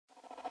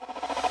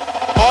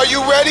you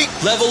ready?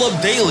 Level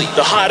Up Daily,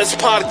 the hottest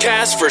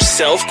podcast for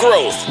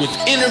self-growth with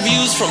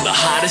interviews from the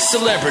hottest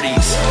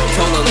celebrities.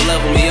 Told her to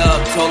level me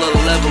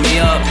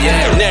up,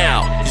 yeah.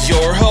 Now,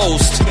 your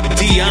host,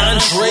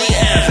 DeAndre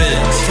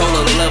Evans. Told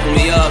her to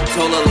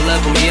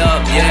level me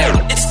up,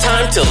 yeah. It's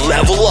time to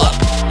level up.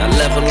 Now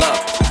level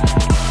up.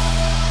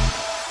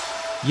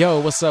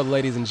 Yo, what's up,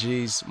 ladies and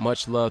G's?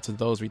 Much love to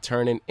those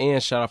returning,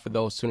 and shout out for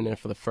those tuning in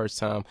for the first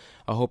time.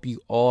 I hope you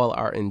all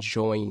are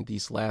enjoying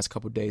these last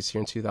couple days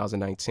here in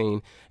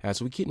 2019 as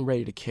we're getting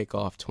ready to kick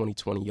off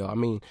 2020, y'all. I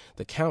mean,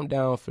 the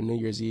countdown for New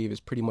Year's Eve is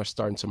pretty much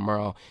starting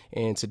tomorrow,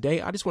 and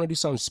today I just want to do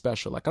something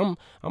special. Like I'm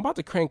about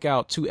to crank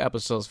out 2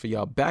 episodes for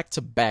y'all back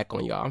to back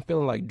on y'all. I'm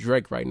feeling like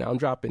Drake right now. I'm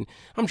dropping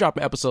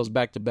episodes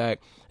back to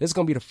back. This is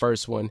gonna be the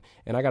first one,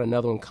 and I got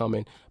another one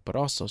coming. But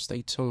also,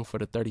 stay tuned for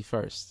the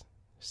 31st.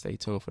 Stay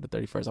tuned for the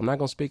 31st. I'm not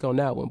going to speak on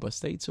that one, but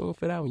stay tuned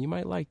for that one. You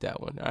might like that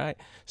one, all right?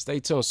 Stay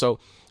tuned. So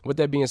with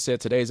that being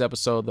said, today's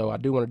episode, though, I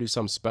do want to do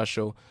something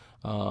special.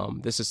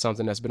 This is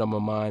something that's been on my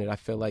mind, and I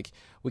feel like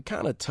we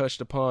kind of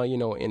touched upon,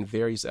 in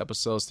various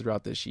episodes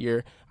throughout this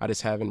year. I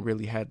just haven't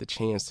really had the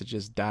chance to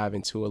just dive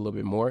into it a little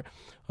bit more.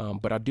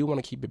 But I do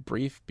want to keep it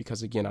brief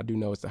because, again, I do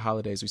know it's the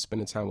holidays. We're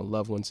spending time with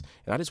loved ones,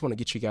 and I just want to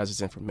get you guys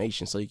this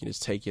information so you can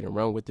just take it and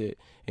run with it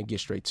and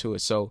get straight to it.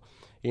 So,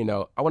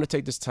 I want to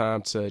take this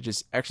time to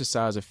just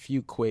exercise a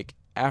few quick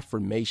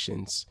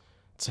affirmations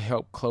to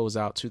help close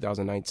out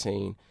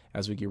 2019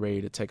 as we get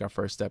ready to take our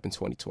first step in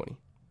 2020.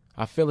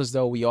 I feel as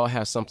though we all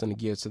have something to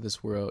give to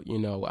this world.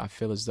 I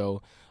feel as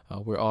though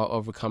we're all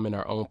overcoming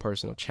our own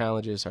personal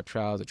challenges, our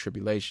trials and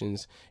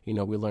tribulations.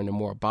 We're learning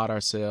more about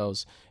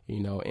ourselves,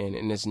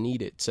 and it's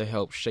needed to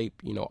help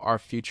shape, our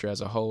future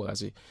as a whole,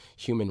 as a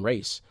human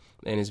race.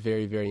 And it's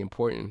very, very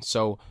important.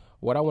 So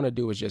what I want to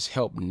do is just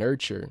help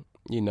nurture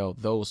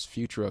those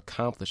future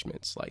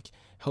accomplishments, like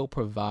help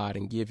provide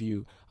and give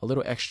you a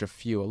little extra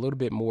fuel, a little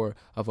bit more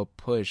of a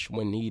push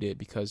when needed,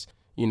 because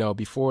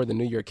before the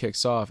new year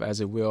kicks off,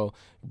 as it will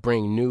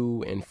bring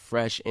new and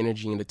fresh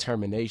energy and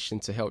determination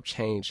to help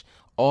change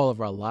all of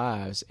our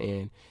lives.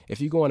 And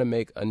if you want to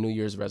make a New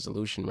Year's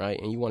resolution, right,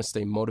 and you want to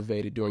stay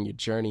motivated during your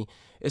journey,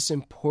 it's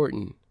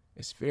important.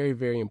 It's very,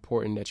 very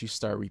important that you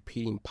start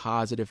repeating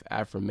positive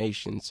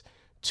affirmations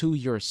to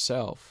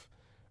yourself,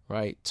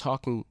 right?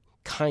 Talking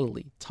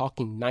kindly,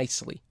 talking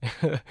nicely,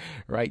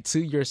 right, to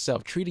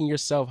yourself, treating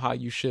yourself how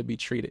you should be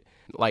treated.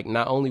 Like,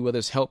 not only will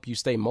this help you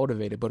stay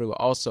motivated, but it will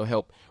also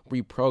help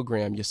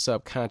reprogram your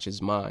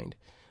subconscious mind,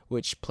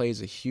 which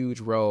plays a huge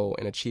role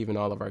in achieving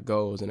all of our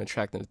goals and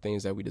attracting the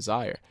things that we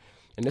desire.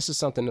 And this is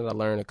something that I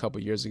learned a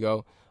couple years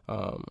ago,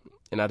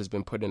 and I just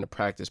been putting into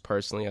practice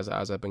personally as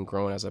I've been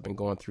growing, as I've been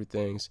going through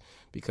things.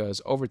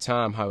 Because over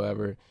time,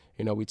 however,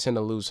 we tend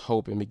to lose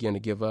hope and begin to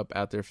give up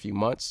after a few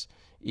months,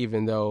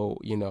 even though,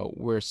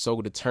 we're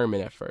so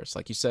determined at first.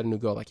 Like, you set a new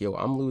goal, like,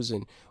 I'm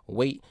losing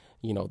weight,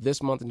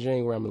 this month in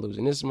January, I'm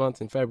losing this month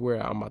in February,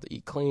 I'm about to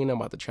eat clean, I'm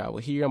about to travel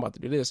here, I'm about to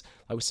do this.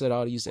 Like, we set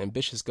all these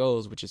ambitious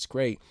goals, which is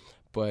great.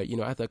 But,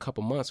 after a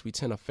couple months, we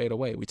tend to fade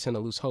away. We tend to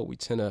lose hope. We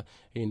tend to,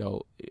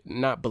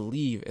 not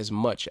believe as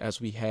much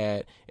as we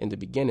had in the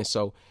beginning.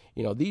 So,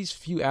 these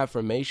few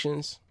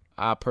affirmations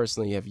I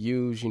personally have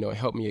used,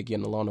 help me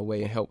again along the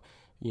way and help,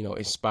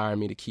 inspire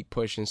me to keep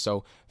pushing.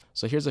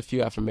 So here's a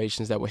few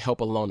affirmations that will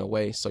help along the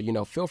way. So,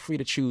 feel free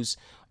to choose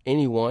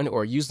anyone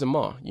or use them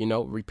all,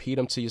 repeat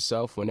them to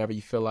yourself whenever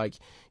you feel like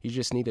you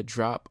just need a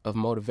drop of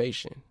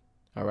motivation.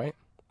 All right.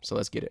 So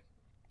let's get it.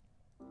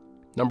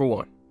 Number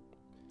 1,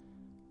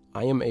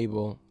 I am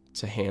able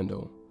to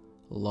handle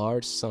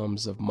large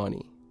sums of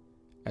money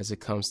as it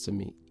comes to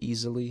me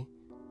easily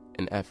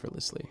and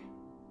effortlessly.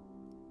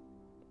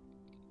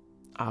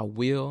 I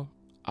will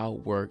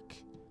outwork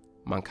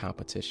my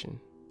competition.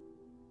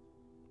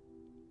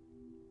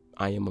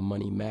 I am a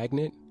money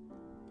magnet.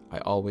 I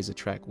always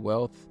attract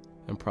wealth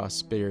and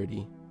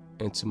prosperity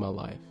into my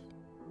life.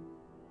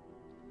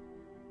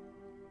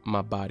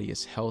 My body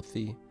is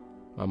healthy.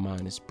 My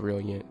mind is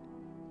brilliant.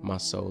 My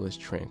soul is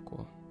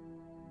tranquil.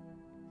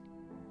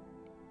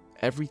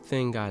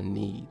 Everything I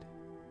need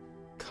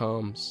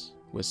comes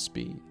with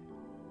speed.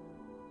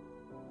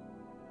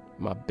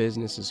 My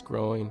business is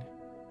growing,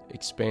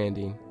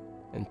 expanding,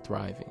 and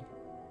thriving.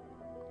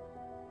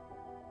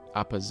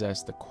 I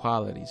possess the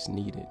qualities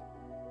needed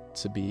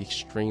to be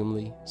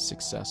extremely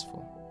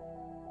successful.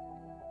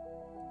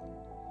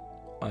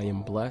 I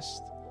am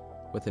blessed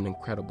with an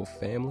incredible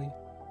family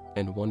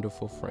and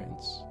wonderful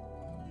friends.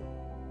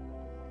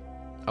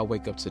 I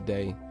wake up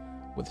today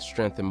with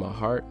strength in my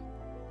heart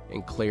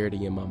and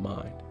clarity in my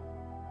mind.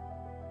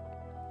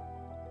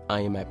 I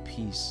am at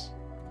peace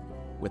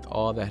with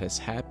all that has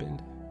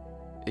happened,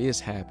 is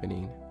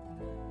happening,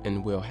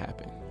 and will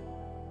happen.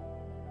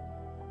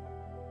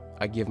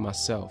 I give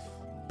myself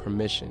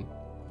permission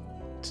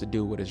to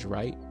do what is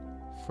right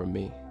for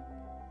me.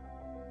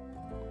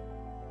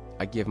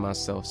 I give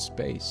myself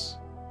space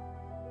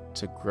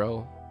to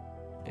grow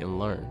and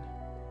learn.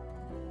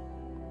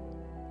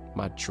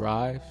 My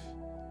drive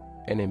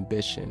and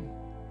ambition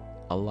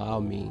allow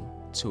me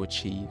to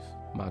achieve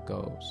my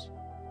goals.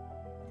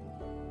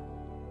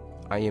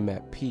 I am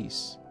at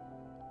peace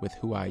with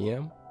who I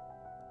am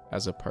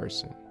as a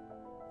person.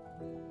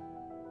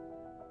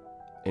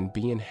 And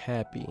being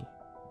happy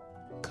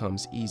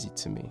comes easy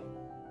to me.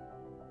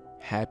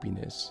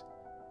 Happiness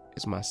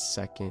is my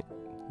second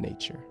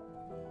nature.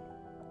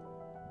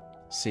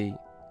 See,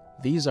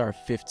 these are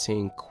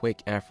 15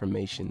 quick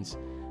affirmations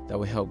that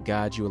will help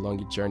guide you along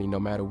your journey no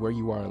matter where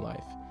you are in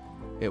life.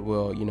 It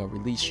will,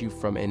 release you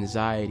from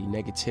anxiety,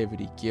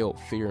 negativity, guilt,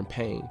 fear, and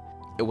pain.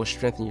 It will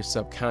strengthen your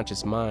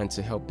subconscious mind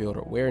to help build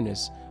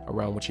awareness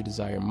around what you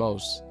desire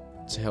most,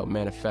 to help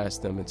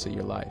manifest them into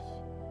your life.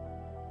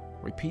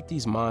 Repeat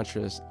these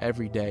mantras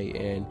every day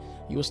and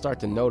you will start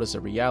to notice a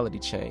reality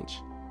change.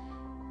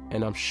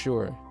 And I'm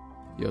sure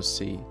you'll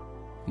see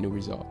new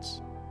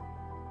results.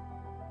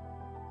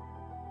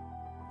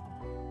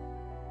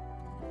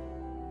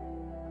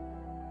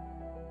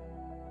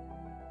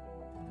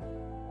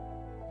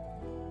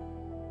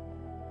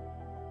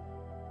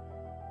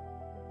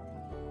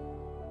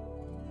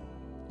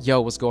 Yo,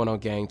 what's going on,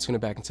 gang?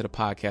 Tuning back into the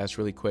podcast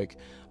really quick.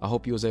 I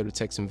hope you was able to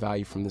take some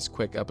value from this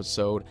quick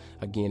episode.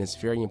 Again, it's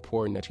very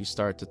important that you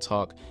start to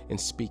talk and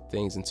speak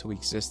things into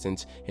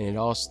existence, and it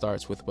all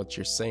starts with what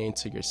you're saying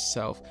to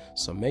yourself.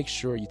 So make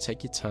sure you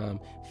take your time.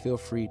 Feel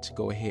free to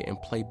go ahead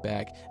and play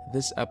back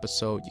this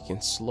episode. You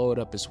can slow it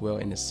up as well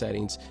in the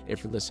settings.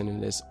 If you're listening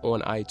to this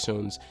on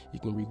iTunes, you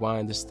can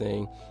rewind this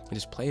thing and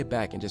just play it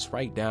back and just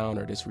write down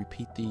or just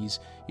repeat these,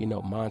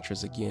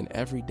 mantras again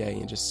every day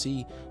and just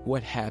see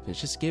what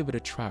happens. Just give it a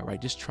try, right?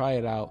 Just try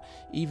it out.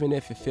 Even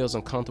if it feels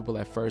uncomfortable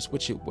at first,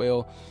 which it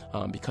will,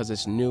 because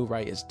it's new,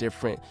 right? It's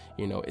different.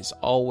 It's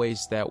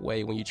always that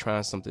way when you're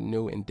trying something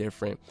new and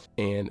different.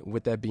 And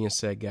with that being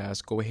said,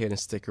 guys, go ahead and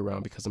stick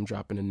around because I'm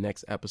dropping the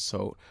next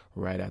episode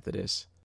right after this.